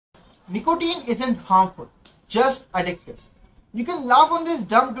Nicotine isn't harmful, just addictive. You can laugh on this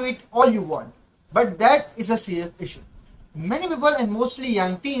dumb tweet all you want, but that is a serious issue. Many people and mostly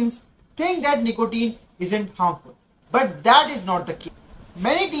young teens think that nicotine isn't harmful, but that is not the case.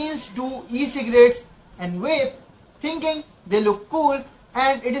 Many teens do e-cigarettes and vape thinking they look cool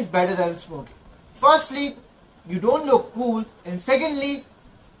and it is better than smoking. Firstly, you don't look cool, and secondly,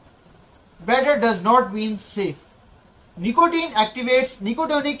 better does not mean safe. Nicotine activates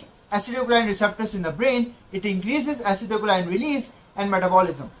nicotinic acetylcholine receptors in the brain. It increases acetylcholine release and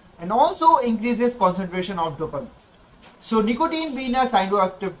metabolism, and also increases concentration of dopamine. So nicotine, being a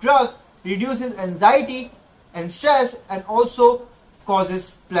psychoactive drug, reduces anxiety and stress and also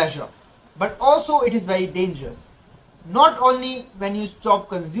causes pleasure. But also it is very dangerous. Not only when you stop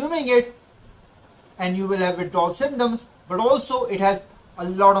consuming it and you will have withdrawal symptoms, but also it has a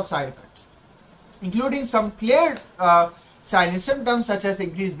lot of side effects, including some clear signs and symptoms such as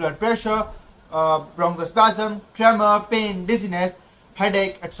increased blood pressure, bronchospasm, tremor, pain, dizziness,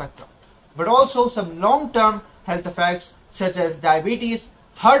 headache, etc. But also some long-term health effects such as diabetes,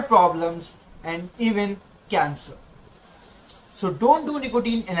 heart problems, and even cancer. So don't do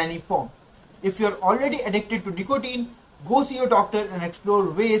nicotine in any form. If you're already addicted to nicotine, go see your doctor and explore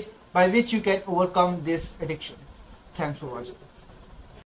ways by which you can overcome this addiction. Thanks for watching.